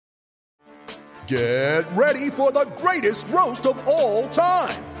Get ready for the greatest roast of all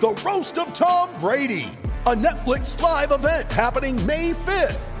time, the Roast of Tom Brady, a Netflix live event happening May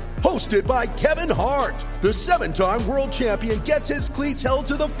 5th. Hosted by Kevin Hart, the 7-time world champion gets his cleats held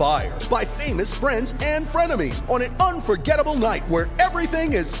to the fire by famous friends and frenemies on an unforgettable night where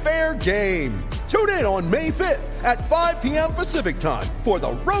everything is fair game. Tune in on May 5th at 5 p.m. Pacific time for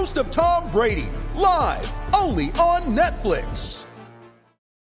the Roast of Tom Brady, live only on Netflix.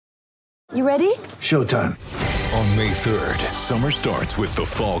 You ready? Showtime. On May 3rd, summer starts with The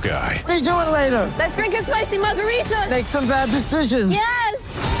Fall Guy. Let's do it later. Let's drink a spicy margarita. Make some bad decisions. Yes!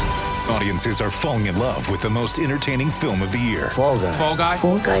 Audiences are falling in love with the most entertaining film of the year. Fall Guy. Fall Guy?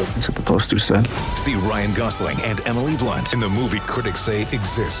 Fall Guy. That's what the poster said. See Ryan Gosling and Emily Blunt in the movie critics say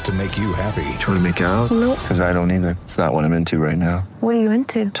exists to make you happy. Trying to make it out? Nope. Because I don't either. It's not what I'm into right now. What are you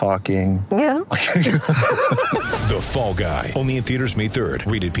into? Talking. Yeah. The Fall Guy. Only in theaters May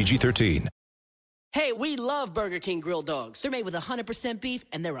 3rd. Rated PG-13. Hey, we love Burger King grilled dogs. They're made with 100% beef,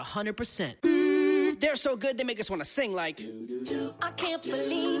 and they're 100%. They're so good, they make us want to sing like, I can't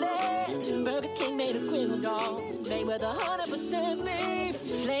believe it. Burger King made a grilled dog. Made with 100% beef.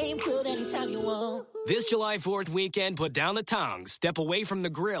 Flame grilled anytime you want. This July 4th weekend, put down the tongs, step away from the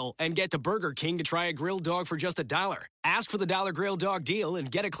grill, and get to Burger King to try a grilled dog for just $1. Ask for the $1 grilled dog deal and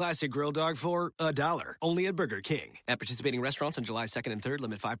get a classic grilled dog for $1. Only at Burger King. At participating restaurants on July 2nd and 3rd,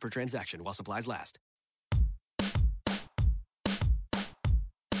 limit 5 per transaction while supplies last.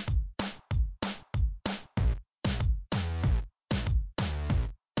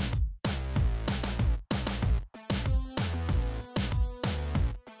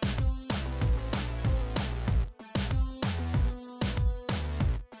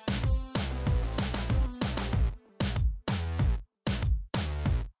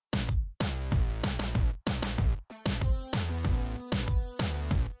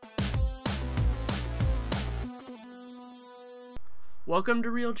 Welcome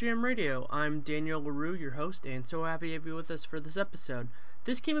to Real GM Radio. I'm Daniel LaRue, your host, and so happy to have you with us for this episode.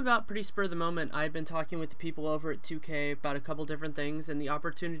 This came about pretty spur of the moment. I had been talking with the people over at 2K about a couple different things, and the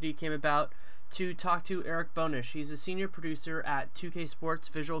opportunity came about to talk to Erick Boenisch. He's a senior producer at 2K Sports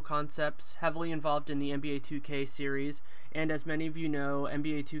Visual Concepts, heavily involved in the NBA 2K series, and as many of you know,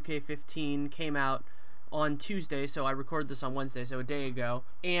 NBA 2K15 came out on Tuesday, so I recorded this on Wednesday, so a day ago,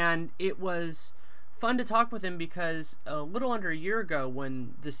 and it was fun to talk with him because a little under a year ago,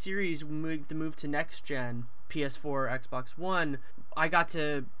 when the series moved to next gen, PS4, Xbox One, I got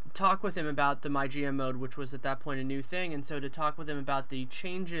to talk with him about the My GM mode, which was at that point a new thing, and so to talk with him about the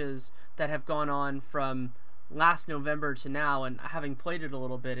changes that have gone on from last November to now, and having played it a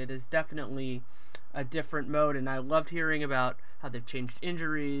little bit, it is definitely a different mode, and I loved hearing about how they've changed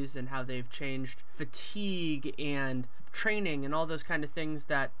injuries and how they've changed fatigue and training and all those kind of things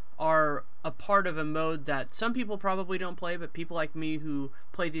that are a part of a mode that some people probably don't play, but people like me who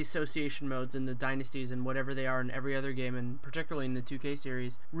play the association modes and the dynasties and whatever they are in every other game, and particularly in the 2K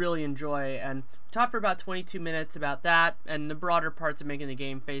series, really enjoy. And talk for about 22 minutes about that and the broader parts of making the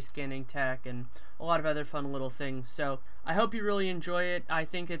game, face scanning tech, and a lot of other fun little things. So I hope you really enjoy it. I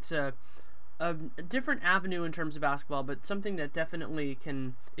think it's a different avenue in terms of basketball, but something that definitely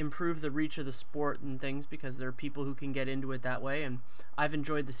can improve the reach of the sport and things, because there are people who can get into it that way, and I've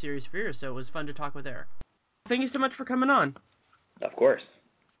enjoyed the series for years, so it was fun to talk with Erick. Thank you so much for coming on. Of course.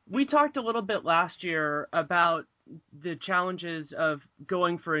 We talked a little bit last year about the challenges of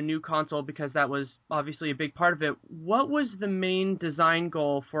going for a new console, because that was obviously a big part of it. What was the main design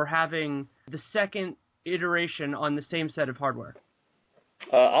goal for having the second iteration on the same set of hardware?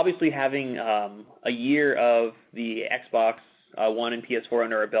 Obviously, having a year of the Xbox One and PS4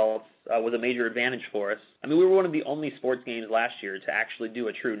 under our belts was a major advantage for us. I mean, we were one of the only sports games last year to actually do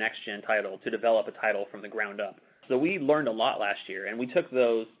a true next-gen title, to develop a title from the ground up. So we learned a lot last year, and we took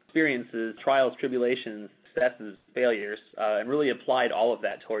those experiences, trials, tribulations, successes, failures, and really applied all of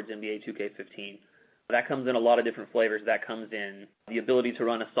that towards NBA 2K15. That comes in a lot of different flavors. That comes in the ability to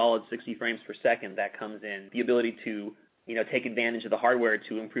run a solid 60 frames per second. That comes in the ability to take advantage of the hardware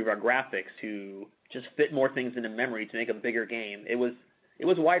to improve our graphics, to just fit more things into memory to make a bigger game. It was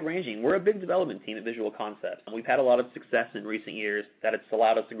wide-ranging. We're a big development team at Visual Concepts. We've had a lot of success in recent years that it's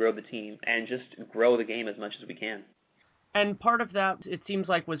allowed us to grow the team and just grow the game as much as we can. And part of that, it seems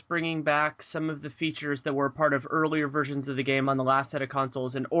like, was bringing back some of the features that were part of earlier versions of the game on the last set of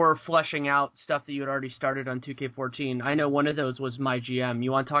consoles, or fleshing out stuff that you had already started on 2K14. I know one of those was My GM.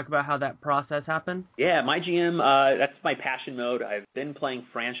 You want to talk about how that process happened? Yeah, My GM, that's my passion mode. I've been playing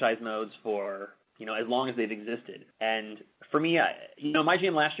franchise modes for, as long as they've existed. And for me, My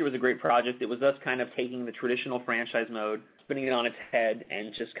GM last year was a great project. It was us kind of taking the traditional franchise mode, spinning it on its head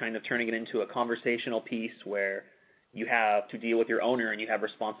and just kind of turning it into a conversational piece where you have to deal with your owner and you have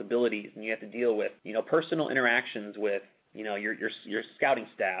responsibilities and you have to deal with, personal interactions with, your scouting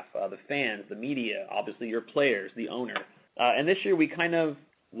staff, the fans, the media, obviously your players, the owner. And this year we kind of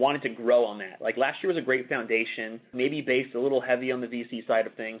wanted to grow on that. Like last year was a great foundation, maybe based a little heavy on the VC side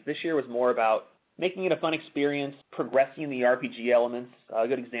of things. This year was more about making it a fun experience, progressing the RPG elements. A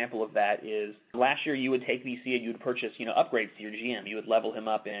good example of that is last year you would take VC and you would purchase, upgrades to your GM. You would level him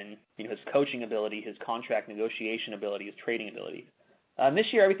up in, his coaching ability, his contract negotiation ability, his trading ability. This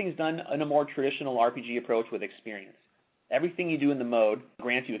year everything's done in a more traditional RPG approach with experience. Everything you do in the mode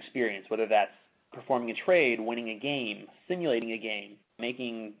grants you experience, whether that's performing a trade, winning a game, simulating a game,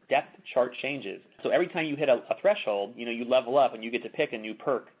 making depth chart changes. So every time you hit a threshold, you level up and you get to pick a new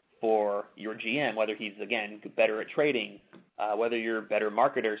perk for your GM, whether he's, again, better at trading, whether you're a better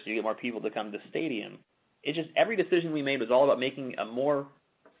marketer so you get more people to come to the stadium. It's just every decision we made was all about making a more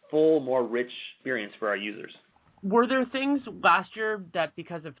full, more rich experience for our users. Were there things last year that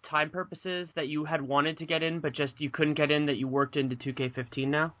because of time purposes that you had wanted to get in but just you couldn't get in that you worked into 2K15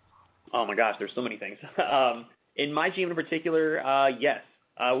 now? Oh my gosh, there's so many things. In my GM in particular, yes.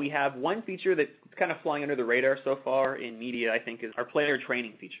 We have one feature that's kind of flying under the radar so far in media, I think, is our player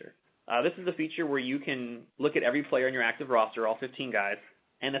training feature. This is a feature where you can look at every player in your active roster, all 15 guys,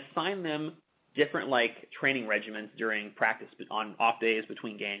 and assign them different training regimens during practice on off days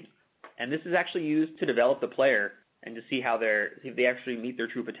between games. And this is actually used to develop the player and to see if they actually meet their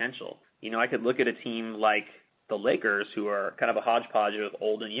true potential. I could look at a team like the Lakers, who are kind of a hodgepodge of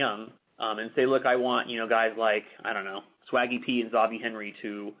old and young, and say, look, I want, guys like, I don't know, Swaggy P and Zavi Henry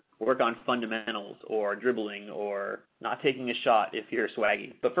to work on fundamentals or dribbling or not taking a shot if you're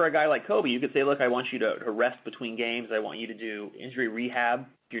Swaggy. But for a guy like Kobe, you could say, look, I want you to rest between games. I want you to do injury rehab.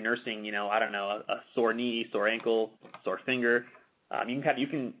 If you're nursing, a sore knee, sore ankle, sore finger. You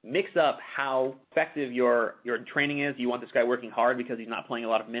can mix up how effective your training is. You want this guy working hard because he's not playing a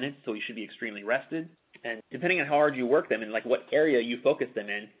lot of minutes, so he should be extremely rested. And depending on how hard you work them and what area you focus them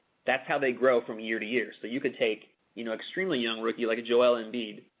in, that's how they grow from year to year. So you could take, extremely young rookie like a Joel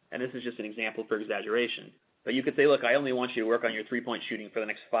Embiid, and this is just an example for exaggeration. But you could say, look, I only want you to work on your three-point shooting for the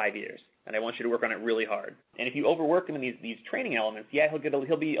next 5 years, and I want you to work on it really hard. And if you overwork him in these training elements, yeah,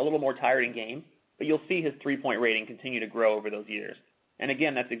 he'll be a little more tired in game, but you'll see his three-point rating continue to grow over those years. And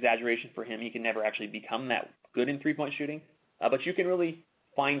again, that's exaggeration for him. He can never actually become that good in three-point shooting, but you can really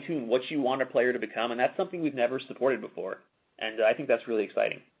fine-tune what you want a player to become, and that's something we've never supported before. And I think that's really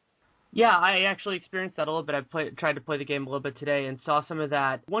exciting. Yeah, I actually experienced that a little bit. I tried to play the game a little bit today and saw some of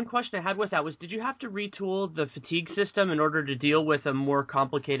that. One question I had with that was, did you have to retool the fatigue system in order to deal with a more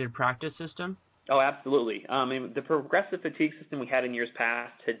complicated practice system? Oh, absolutely. The progressive fatigue system we had in years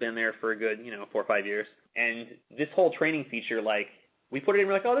past had been there for a good, 4 or 5 years. And this whole training feature, we put it in,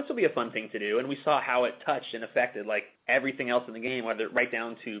 we're like, oh, this will be a fun thing to do. And we saw how it touched and affected, everything else in the game, whether right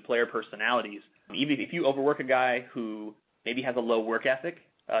down to player personalities. Even if you overwork a guy who maybe has a low work ethic,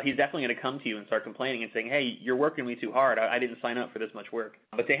 he's definitely going to come to you and start complaining and saying, hey, you're working me too hard. I didn't sign up for this much work.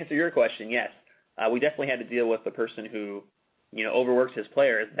 But to answer your question, yes, we definitely had to deal with the person who, overworks his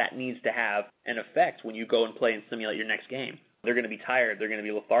players. That needs to have an effect when you go and play and simulate your next game. They're going to be tired. They're going to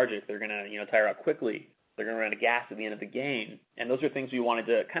be lethargic. They're going to, tire out quickly. They're going to run out of gas at the end of the game. And those are things we wanted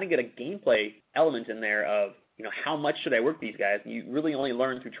to kind of get a gameplay element in there of, how much should I work these guys? You really only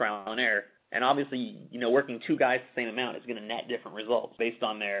learn through trial and error. And obviously, working two guys the same amount is going to net different results based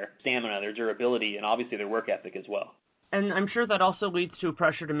on their stamina, their durability, and obviously their work ethic as well. And I'm sure that also leads to a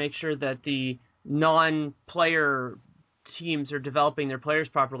pressure to make sure that the non-player teams are developing their players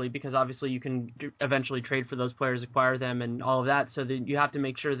properly, because obviously you can eventually trade for those players, acquire them, and all of that. So that you have to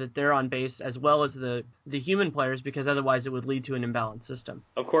make sure that they're on base as well as the human players, because otherwise it would lead to an imbalanced system.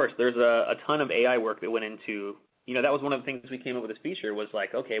 Of course, there's a ton of AI work that went into, that was one of the things we came up with this feature was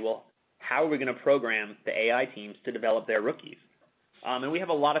okay, well, how are we going to program the AI teams to develop their rookies? And we have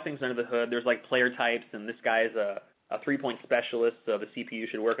a lot of things under the hood. There's player types, and this guy is a three-point specialist, so the CPU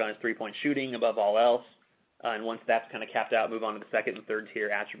should work on his three-point shooting above all else. And once that's kind of capped out, move on to the second and third tier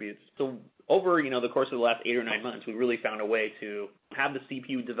attributes. So over, the course of the last 8 or 9 months, we really found a way to have the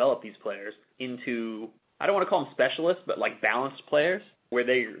CPU develop these players into, I don't want to call them specialists, but balanced players, where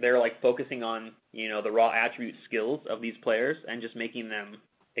they're focusing on, the raw attribute skills of these players and just making them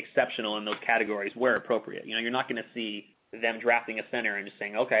exceptional in those categories where appropriate. You're not going to see them drafting a center and just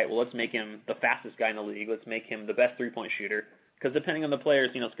saying, okay, well, let's make him the fastest guy in the league. Let's make him the best three-point shooter. Because depending on the player's,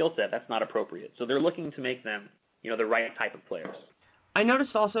 skill set, that's not appropriate. So they're looking to make them, the right type of players. I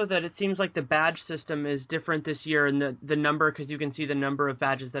noticed also that it seems like the badge system is different this year, and the number, because you can see the number of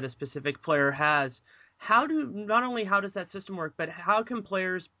badges that a specific player has Not only how does that system work, but how can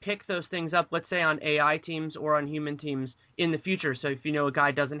players pick those things up, let's say on AI teams or on human teams in the future? So if a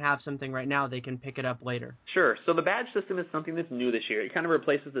guy doesn't have something right now, they can pick it up later. Sure. So the badge system is something that's new this year. It kind of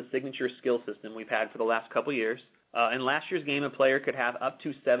replaces the signature skill system we've had for the last couple years. In last year's game, a player could have up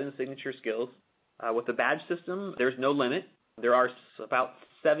to 7 signature skills. With the badge system, there's no limit. There are about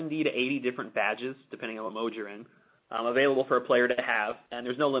 70 to 80 different badges, depending on what mode you're in, available for a player to have, and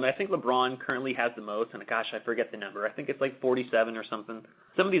there's no limit. I think LeBron currently has the most, and gosh, I forget the number. I think it's like 47 or something.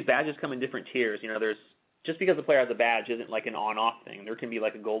 Some of these badges come in different tiers. There's just because a player has a badge isn't like an on-off thing. There can be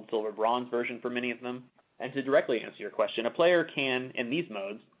like a gold, silver, bronze version for many of them. And to directly answer your question, a player can, in these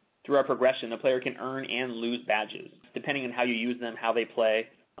modes, through our progression, a player can earn and lose badges, depending on how you use them, how they play,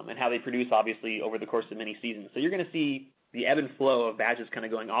 and how they produce, obviously, over the course of many seasons. So you're going to see the ebb and flow of badges kind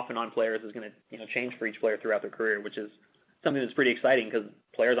of going off and on players is going to change for each player throughout their career, which is something that's pretty exciting because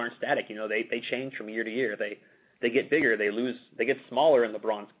players aren't static. They change from year to year. They get bigger, they lose, they get smaller in the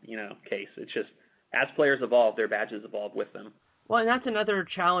bronze case. It's just as players evolve, their badges evolve with them. Well, and that's another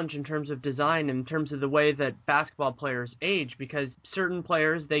challenge in terms of design, in terms of the way that basketball players age, because certain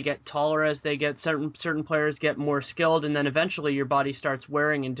players, they get taller as they get, certain players get more skilled, and then eventually your body starts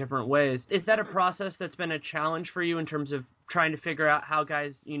wearing in different ways. Is that a process that's been a challenge for you in terms of trying to figure out how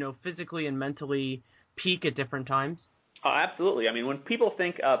guys, physically and mentally peak at different times? Absolutely. I mean, when people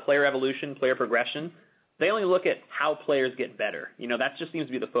think player evolution, player progression, they only look at how players get better. That just seems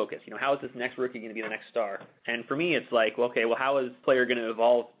to be the focus. How is this next rookie going to be the next star? And for me, it's like, how is a player going to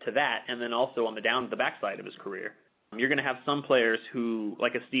evolve to that? And then also on the backside of his career, you're going to have some players who,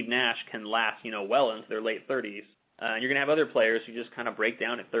 like a Steve Nash, can last, well into their late 30s. You're going to have other players who just kind of break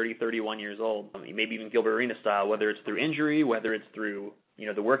down at 30, 31 years old. Maybe even Gilbert Arenas style, whether it's through injury, whether it's through,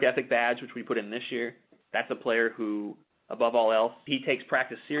 the work ethic badge, which we put in this year. That's a player who, above all else, he takes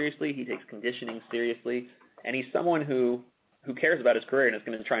practice seriously, he takes conditioning seriously, and he's someone who cares about his career and is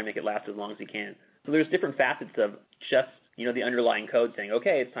going to try and make it last as long as he can. So there's different facets of just, the underlying code saying,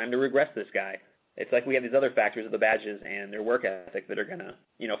 okay, it's time to regress this guy. It's like we have these other factors of the badges and their work ethic that are going to,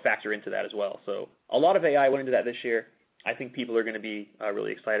 factor into that as well. So a lot of AI went into that this year. I think people are going to be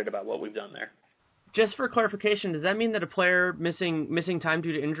really excited about what we've done there. Just for clarification, does that mean that a player missing time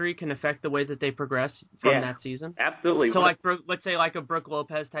due to injury can affect the way that they progress from that season? Absolutely. So, let's say like a Brook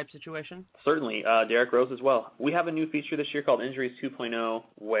Lopez type situation? Certainly. Derrick Rose as well. We have a new feature this year called Injuries 2.0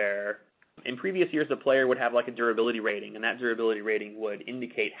 where in previous years the player would have like a durability rating, and that durability rating would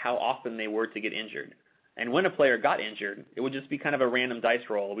indicate how often they were to get injured. And when a player got injured, it would just be kind of a random dice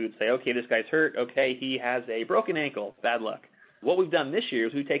roll. We would say, okay, this guy's hurt. Okay, he has a broken ankle. Bad luck. What we've done this year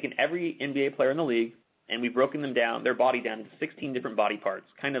is we've taken every NBA player in the league and we've broken them down, their body down into 16 different body parts,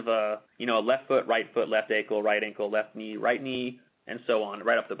 kind of a left foot, left ankle, left knee, and so on,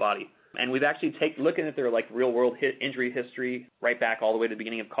 right up the body. And we've actually looking at their like real world injury history right back all the way to the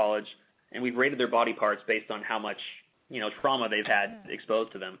beginning of college, and we've rated their body parts based on how much trauma they've had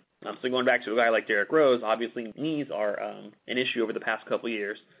exposed to them. So going back to a guy like Derrick Rose, obviously knees are an issue over the past couple of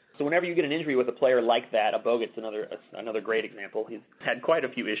years. So whenever you get an injury with a player like that, Bogut's another great example. He's had quite a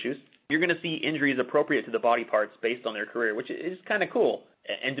few issues. You're going to see injuries appropriate to the body parts based on their career, which is kind of cool.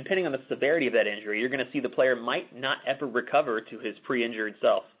 And depending on the severity of that injury, you're going to see the player might not ever recover to his pre-injured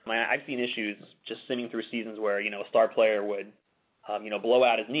self. I've seen issues just simming through seasons where, a star player would, blow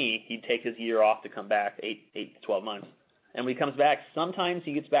out his knee. He'd take his year off to come back, 8 to 12 months. And when he comes back, sometimes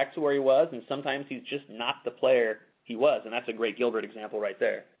he gets back to where he was, and sometimes he's just not the player he was, and that's a great Gilbert example right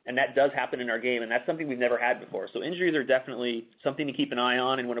there. And that does happen in our game, and that's something we've never had before. So injuries are definitely something to keep an eye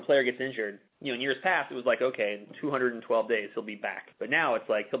on, and when a player gets injured, in years past, it was like, okay, in 212 days, he'll be back. But now it's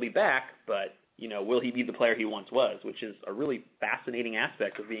like, he'll be back, but, will he be the player he once was, which is a really fascinating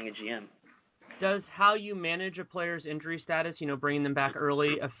aspect of being a GM. Does how you manage a player's injury status, bringing them back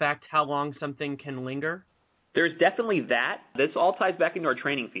early, affect how long something can linger? There's definitely that. This all ties back into our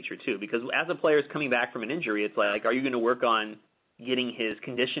training feature, too, because as a player is coming back from an injury, it's like, are you going to work on getting his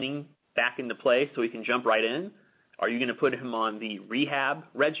conditioning back into place so he can jump right in? Are you going to put him on the rehab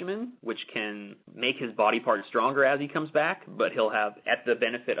regimen, which can make his body parts stronger as he comes back, but he'll have at the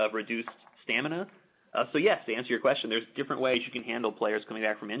benefit of reduced stamina? So, yes, to answer your question, there's different ways you can handle players coming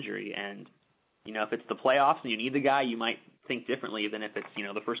back from injury. And, if it's the playoffs and you need the guy, you might think differently than if it's,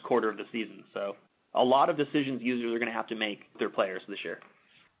 the first quarter of the season. So a lot of decisions users are going to have to make with their players this year.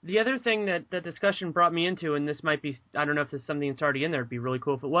 The other thing that the discussion brought me into, and this might be, I don't know if this is something that's already in there, it'd be really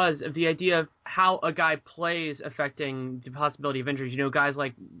cool if it was, of the idea of how a guy plays affecting the possibility of injuries. Guys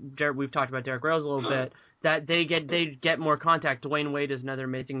like Derrick, we've talked about Derrick Rose a little bit, that they get more contact. Dwayne Wade is another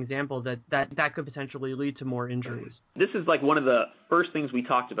amazing example that could potentially lead to more injuries. This is like one of the first things we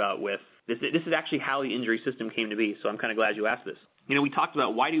talked about with This is actually how the injury system came to be, so I'm kind of glad you asked this. We talked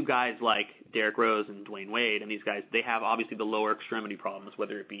about why do guys like Derrick Rose and Dwayne Wade and these guys, they have obviously the lower extremity problems,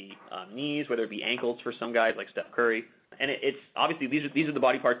 whether it be knees, whether it be ankles for some guys like Steph Curry. And it's obviously these are the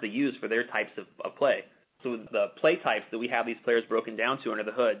body parts they use for their types of play. So the play types that we have these players broken down to under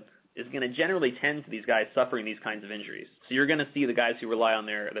the hood is going to generally tend to these guys suffering these kinds of injuries. So you're going to see the guys who rely on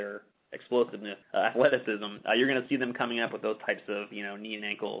their explosiveness, athleticism, you're going to see them coming up with those types of, knee and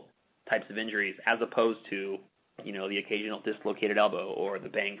ankle types of injuries as opposed to, the occasional dislocated elbow or the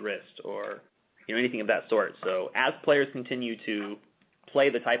banged wrist or, anything of that sort. So as players continue to play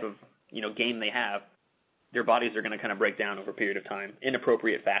the type of, game they have, their bodies are going to kind of break down over a period of time in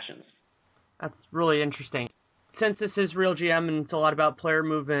appropriate fashions. That's really interesting. Since this is Real GM and it's a lot about player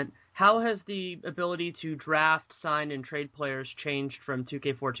movement, how has the ability to draft, sign, and trade players changed from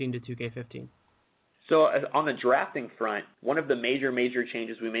 2K14 to 2K15? So on the drafting front, one of the major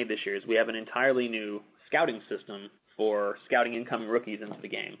changes we made this year is we have an entirely new scouting system for scouting incoming rookies into the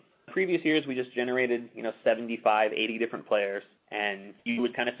game. Previous years, we just generated, 75, 80 different players, and you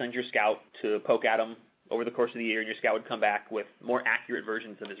would kind of send your scout to poke at them over the course of the year, and your scout would come back with more accurate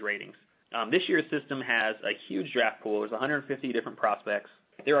versions of his ratings. This year's system has a huge draft pool. There's 150 different prospects.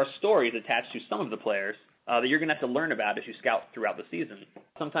 There are stories attached to some of the players that you're going to have to learn about as you scout throughout the season.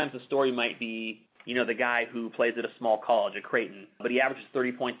 Sometimes the story might be, the guy who plays at a small college at Creighton, but he averages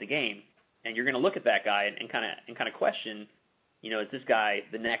 30 points a game, and you're going to look at that guy and kind of question, is this guy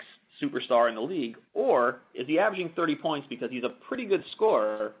the next superstar in the league, or is he averaging 30 points because he's a pretty good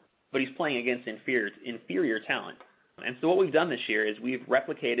scorer, but he's playing against inferior talent? And so what we've done this year is we've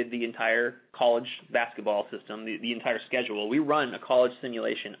replicated the entire college basketball system, the entire schedule. We run a college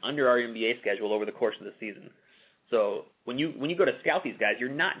simulation under our NBA schedule over the course of the season. So when you go to scout these guys, you're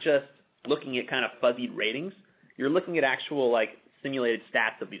not just looking at kind of fuzzied ratings. You're looking at actual simulated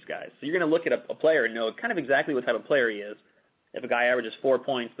stats of these guys. So you're going to look at a player and know kind of exactly what type of player he is. If a guy averages 4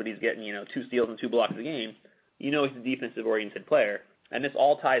 points but he's getting 2 steals and 2 blocks a game, he's a defensive-oriented player. And this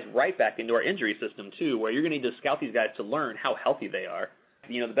all ties right back into our injury system, too, where you're going to need to scout these guys to learn how healthy they are.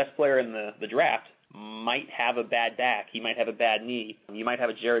 The best player in the draft might have a bad back. He might have a bad knee. You might have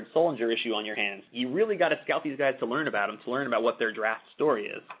a Jared Solinger issue on your hands. You really got to scout these guys to learn about them, to learn about what their draft story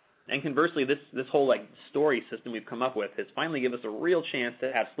is. And conversely, this whole story system we've come up with has finally given us a real chance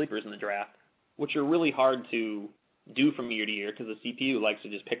to have sleepers in the draft, which are really hard to do from year to year because the CPU likes to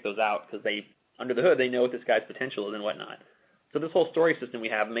just pick those out because under the hood, they know what this guy's potential is and whatnot. So this whole story system we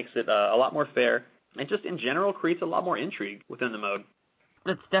have makes it a lot more fair and just in general creates a lot more intrigue within the mode.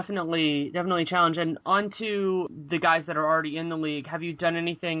 That's definitely a challenge. And on to the guys that are already in the league, have you done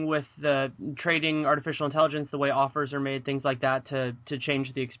anything with the trading artificial intelligence, the way offers are made, things like that, to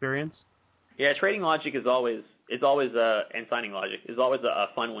change the experience? Yeah, trading logic and signing logic is always a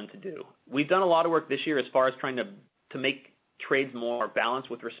fun one to do. We've done a lot of work this year as far as trying to make trades more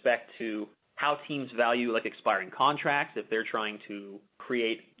balanced with respect to how teams value expiring contracts. If they're trying to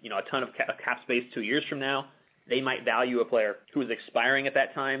create a ton of cap space 2 years from now, they might value a player who is expiring at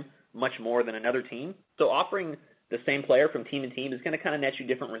that time much more than another team. So offering the same player from team to team is going to kind of net you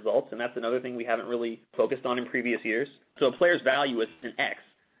different results, and that's another thing we haven't really focused on in previous years. So a player's value is an X.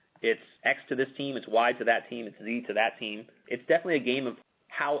 It's X to this team, it's Y to that team, it's Z to that team. It's definitely a game of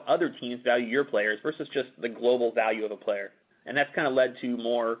how other teams value your players versus just the global value of a player. And that's kind of led to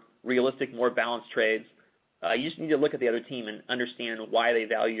more realistic, more balanced trades. You just need to look at the other team and understand why they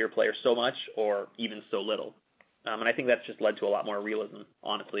value your player so much or even so little. And I think that's just led to a lot more realism,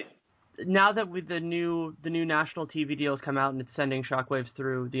 honestly. Now that with the new national TV deals come out and it's sending shockwaves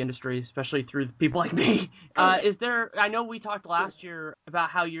through the industry, especially through people like me, I know we talked last year about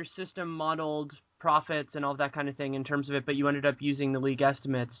how your system modeled profits and all that kind of thing in terms of it, but you ended up using the league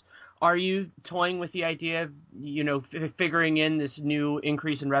estimates. Are you toying with the idea of, figuring in this new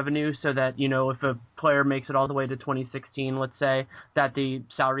increase in revenue so that, if a player makes it all the way to 2016, let's say, that the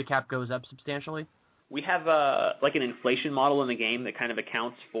salary cap goes up substantially? We have an inflation model in the game that kind of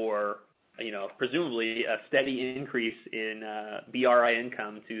accounts for, presumably a steady increase in BRI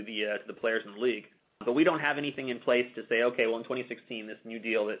income to the players in the league. But we don't have anything in place to say, okay, well, in 2016, this new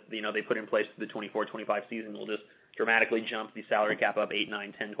deal that, they put in place for the 24-25 season will just dramatically jump the salary cap up 8,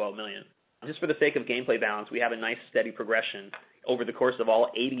 9, 10, 12 million. Just for the sake of gameplay balance, we have a nice steady progression over the course of all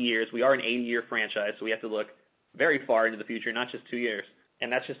 80 years. We are an 80-year franchise, so we have to look very far into the future, not just 2 years.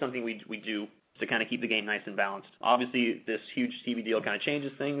 And that's just something we do to kind of keep the game nice and balanced. Obviously, this huge TV deal kind of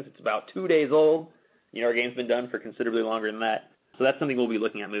changes things. It's about 2 days old. Our game's been done for considerably longer than that. So that's something we'll be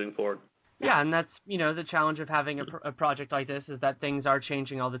looking at moving forward. Yeah, and that's, the challenge of having a project like this is that things are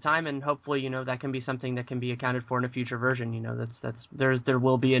changing all the time, and hopefully, that can be something that can be accounted for in a future version. There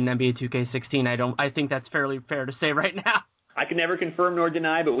will be an NBA 2K16. I think that's fairly fair to say right now. I can never confirm nor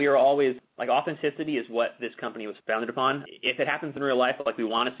deny, but we are always, authenticity is what this company was founded upon. If it happens in real life, we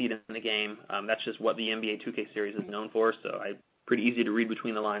want to see it in the game. That's just what the NBA 2K series is known for, so pretty easy to read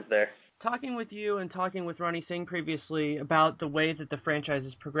between the lines there. Talking with you and talking with Ronnie Singh previously about the way that the franchise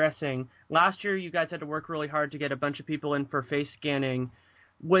is progressing, last year you guys had to work really hard to get a bunch of people in for face scanning.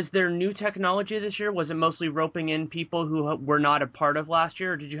 Was there new technology this year? Was it mostly roping in people who were not a part of last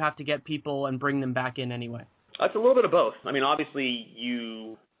year, or did you have to get people and bring them back in anyway? It's a little bit of both. Obviously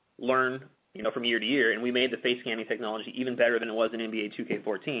you learn, from year to year, and we made the face scanning technology even better than it was in NBA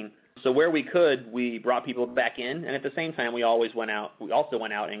 2K14. So where we could, we brought people back in, and at the same time, we also went out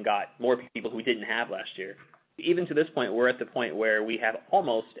and got more people who we didn't have last year. Even to this point, we're at the point where we have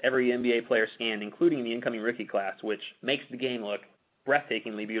almost every NBA player scanned, including the incoming rookie class, which makes the game look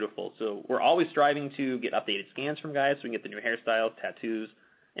breathtakingly beautiful. So we're always striving to get updated scans from guys so we can get the new hairstyles, tattoos,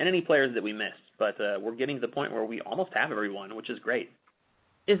 and any players that we missed. But we're getting to the point where we almost have everyone, which is great.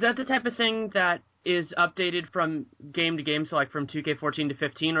 Is that the type of thing that is updated from game to game, so from 2K14 to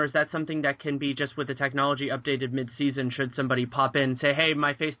 15, or is that something that can be just with the technology updated mid-season should somebody pop in and say, hey,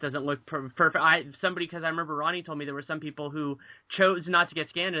 my face doesn't look perfect? Because I remember Ronnie told me there were some people who chose not to get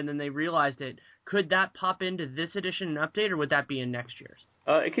scanned and then they realized it. Could that pop into this edition and update, or would that be in next year's?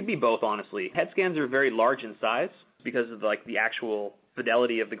 It could be both, honestly. Head scans are very large in size because of the actual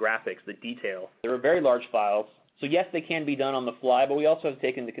fidelity of the graphics, the detail. They're very large files. So yes, they can be done on the fly, but we also have to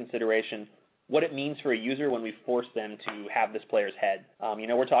take into consideration what it means for a user when we force them to have this player's head.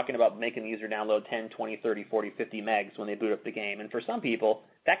 We're talking about making the user download 10, 20, 30, 40, 50 megs when they boot up the game. And for some people,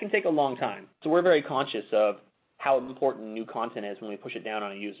 that can take a long time. So we're very conscious of how important new content is when we push it down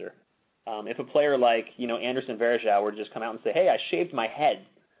on a user. If a player like, Anderson Varejao were to just come out and say, hey, I shaved my head,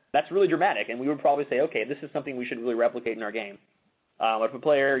 that's really dramatic. And we would probably say, okay, this is something we should really replicate in our game. If a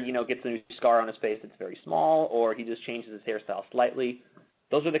player, gets a new scar on his face that's very small, or he just changes his hairstyle slightly,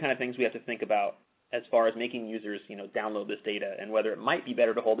 those are the kind of things we have to think about as far as making users, download this data and whether it might be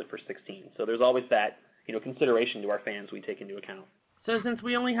better to hold it for 16. So there's always that, consideration to our fans we take into account. So since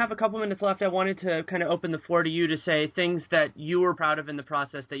we only have a couple minutes left, I wanted to kind of open the floor to you to say things that you were proud of in the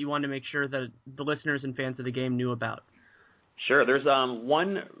process that you wanted to make sure that the listeners and fans of the game knew about. Sure. There's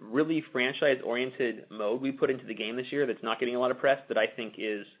one really franchise-oriented mode we put into the game this year that's not getting a lot of press that I think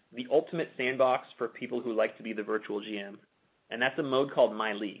is the ultimate sandbox for people who like to be the virtual GM, and that's a mode called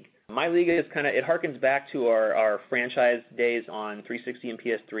My League. My League is it harkens back to our franchise days on 360 and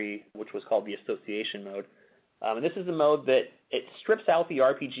PS3, which was called the Association mode. And this is a mode that it strips out the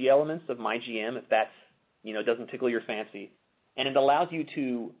RPG elements of My GM if that's, doesn't tickle your fancy, and it allows you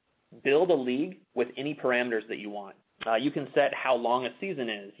to build a league with any parameters that you want. You can set how long a season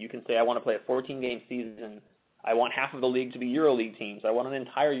is. You can say, I want to play a 14-game season. I want half of the league to be EuroLeague teams. I want an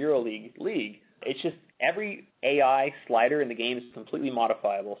entire EuroLeague league. It's just every AI slider in the game is completely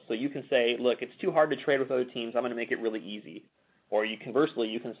modifiable. So you can say, look, it's too hard to trade with other teams. I'm going to make it really easy. Or conversely,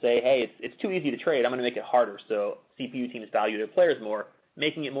 you can say, hey, it's too easy to trade. I'm going to make it harder. So CPU teams value their players more,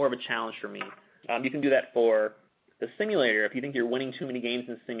 making it more of a challenge for me. You can do that for the simulator. If you think you're winning too many games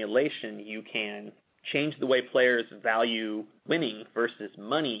in simulation, you can change the way players value winning versus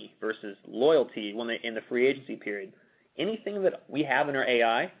money versus loyalty when they in the free agency period. Anything that we have in our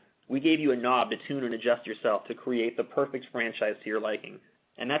AI, we gave you a knob to tune and adjust yourself to create the perfect franchise to your liking.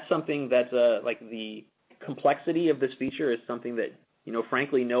 And that's something that, the complexity of this feature is something that,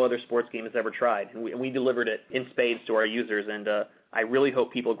 frankly, no other sports game has ever tried. And we delivered it in spades to our users, and I really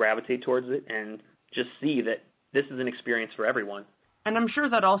hope people gravitate towards it and just see that this is an experience for everyone. And I'm sure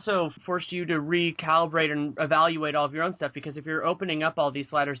that also forced you to recalibrate and evaluate all of your own stuff, because if you're opening up all these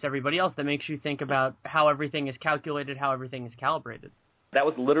sliders to everybody else, that makes you think about how everything is calculated, how everything is calibrated. That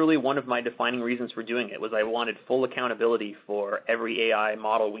was literally one of my defining reasons for doing it, was I wanted full accountability for every AI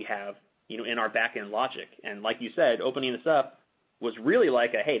model we have, in our back-end logic. And like you said, opening this up was really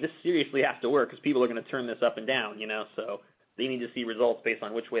like hey, this seriously has to work because people are going to turn this up and down, so they need to see results based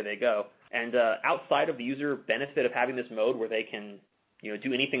on which way they go. And outside of the user benefit of having this mode where they can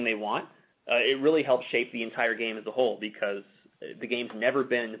do anything they want, it really helps shape the entire game as a whole, because the game's never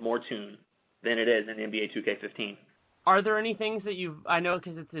been more tuned than it is in NBA 2K15. Are there any things that I know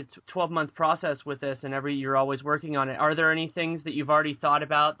because it's a 12-month process with this and you're always working on it, are there any things that you've already thought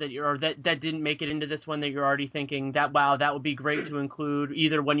about that didn't make it into this one that you're already thinking that would be great to include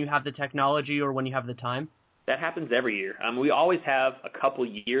either when you have the technology or when you have the time? That happens every year. We always have a couple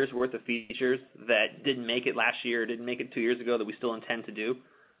years worth of features that didn't make it last year, didn't make it 2 years ago that we still intend to do.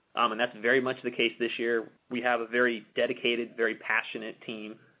 And that's very much the case this year. We have a very dedicated, very passionate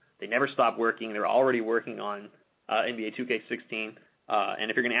team. They never stop working. They're already working on NBA 2K16.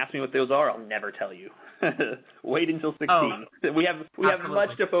 And if you're going to ask me what those are, I'll never tell you. Wait until 16. Oh, we have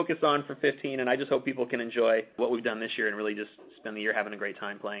much to focus on for 15, and I just hope people can enjoy what we've done this year and really just spend the year having a great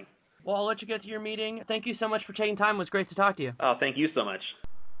time playing. Well, I'll let you get to your meeting. Thank you so much for taking time. It was great to talk to you. Oh, thank you so much.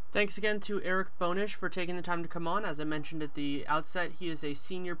 Thanks again to Erick Boenisch for taking the time to come on. As I mentioned at the outset, he is a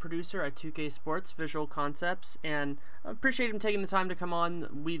senior producer at 2K Sports Visual Concepts, and I appreciate him taking the time to come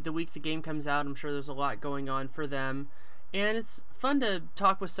on the week the game comes out. I'm sure there's a lot going on for them, and it's fun to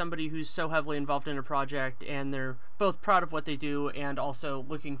talk with somebody who's so heavily involved in a project, and they're both proud of what they do and also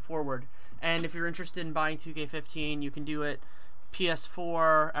looking forward. And if you're interested in buying 2K15, you can do it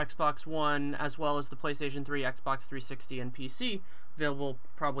PS4, Xbox One, as well as the PlayStation 3, Xbox 360, and PC. Available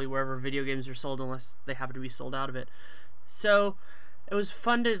probably wherever video games are sold, unless they happen to be sold out of it. So it was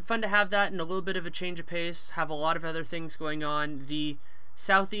fun to have that, and a little bit of a change of pace. Have a lot of other things going on. The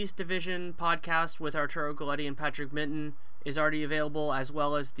Southeast Division podcast with Arturo Galletti and Patrick Minton is already available, as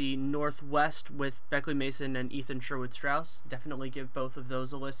well as the Northwest with Beckley Mason and Ethan Sherwood-Strauss. Definitely give both of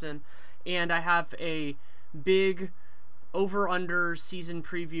those a listen. And I have a big over-under season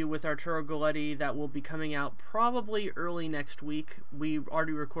preview with Arturo Galletti that will be coming out probably early next week. We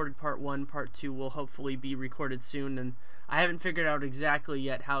already recorded part 1, part 2 will hopefully be recorded soon, and I haven't figured out exactly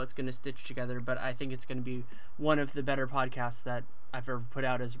yet how it's going to stitch together, but I think it's going to be one of the better podcasts that I've ever put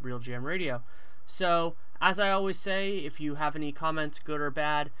out as Real Jam Radio. So, as I always say, if you have any comments, good or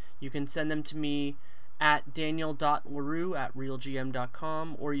bad, you can send them to me at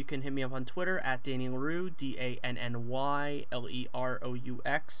daniel.leroux@realgm.com, or you can hit me up on Twitter at DanielLeroux,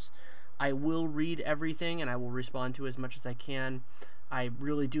 DANNYLEROUX. I will read everything, and I will respond to as much as I can. I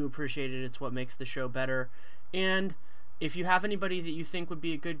really do appreciate it. It's what makes the show better. And if you have anybody that you think would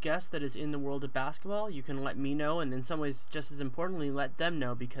be a good guest that is in the world of basketball, you can let me know, and in some ways, just as importantly, let them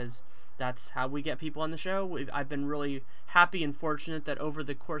know, because that's how we get people on the show. I've been really happy and fortunate that over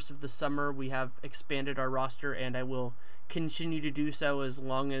the course of the summer we have expanded our roster, and I will continue to do so as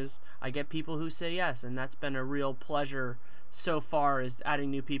long as I get people who say yes, and that's been a real pleasure so far, is adding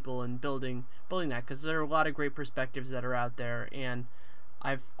new people and building that, because there are a lot of great perspectives that are out there, and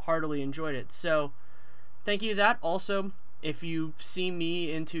I've heartily enjoyed it. So thank you for that. Also, if you see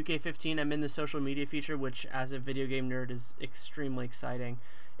me in 2K15, I'm in the social media feature, which as a video game nerd is extremely exciting.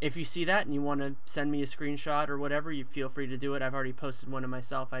 If you see that and you want to send me a screenshot or whatever, you feel free to do it. I've already posted one of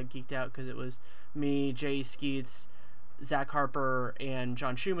myself. I geeked out because it was me, Jay Skeets, Zach Harper, and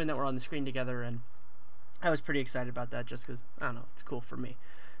John Schumann that were on the screen together, and I was pretty excited about that just because, I don't know, it's cool for me.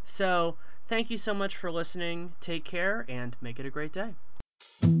 So, thank you so much for listening. Take care, and make it a great day.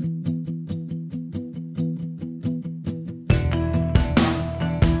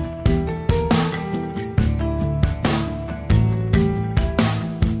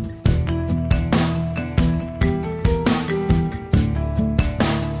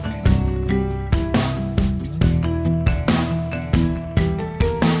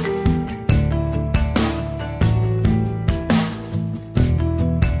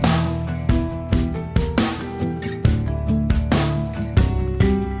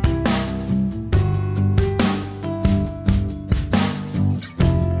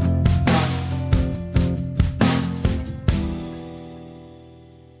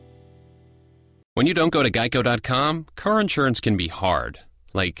 When you don't go to Geico.com, car insurance can be hard.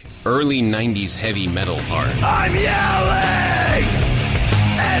 Like early 90s heavy metal hard. I'm yelling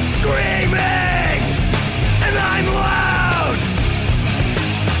and screaming and I'm loud.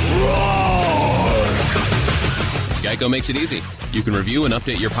 Roar! Geico makes it easy. You can review and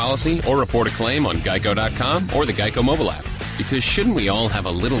update your policy or report a claim on Geico.com or the Geico mobile app. Because shouldn't we all have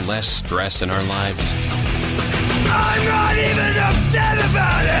a little less stress in our lives? I'm not even upset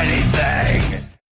about anything!